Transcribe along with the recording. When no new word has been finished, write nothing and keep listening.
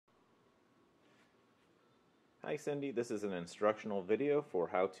Hi Cindy, this is an instructional video for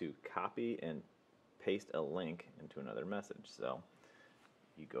how to copy and paste a link into another message. So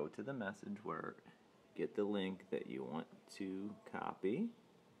you go to the message where get the link that you want to copy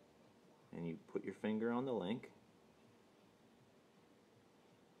and you put your finger on the link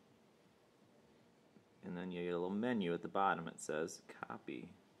and then you get a little menu at the bottom. It says copy.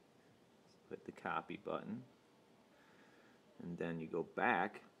 So hit the copy button and then you go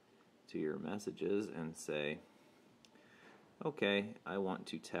back to your messages and say, okay, I want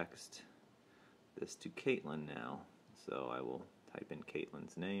to text this to Caitlin now. So I will type in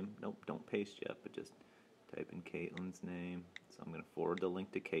Caitlin's name. Nope, don't paste yet, but just type in Caitlin's name. So I'm going to forward the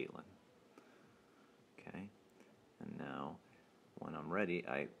link to Caitlin. Okay, and now when I'm ready,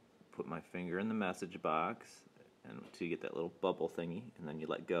 I put my finger in the message box and to get that little bubble thingy, and then you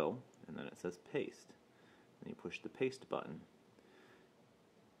let go, and then it says paste. Then you push the paste button,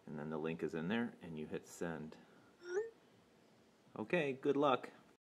 and then the link is in there, and you hit send. Okay, good luck.